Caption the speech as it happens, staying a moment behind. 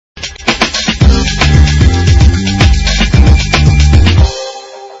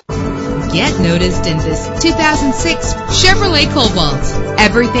Get noticed in this 2006 Chevrolet Cobalt.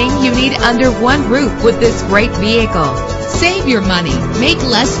 Everything you need under one roof with this great vehicle. Save your money. Make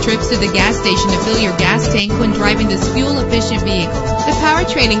less trips to the gas station to fill your gas tank when driving this fuel-efficient vehicle. The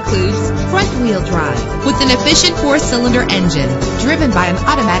powertrain includes front-wheel drive with an efficient 4-cylinder engine driven by an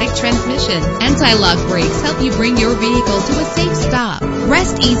automatic transmission. Anti-lock brakes help you bring your vehicle to a safe stop.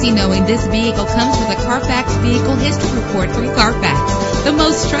 Rest easy knowing this vehicle comes with a Carfax Vehicle History Report from Carfax, the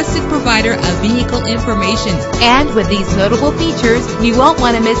most trusted provider of vehicle information. And with these notable features, you won't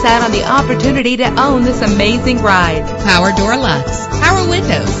want to miss out on the opportunity to own this amazing ride. Power door locks, power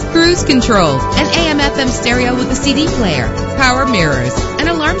windows, cruise control, an AM/FM stereo with a CD player, power mirrors, an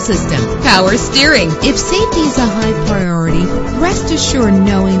alarm system, power steering. If safety is a high priority, rest assured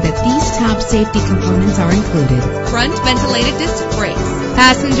knowing that these top safety components are included. Front ventilated disc brakes,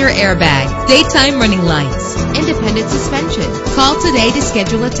 passenger airbag, daytime running lights, independent suspension. Call today to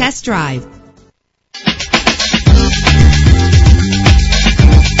schedule a test drive.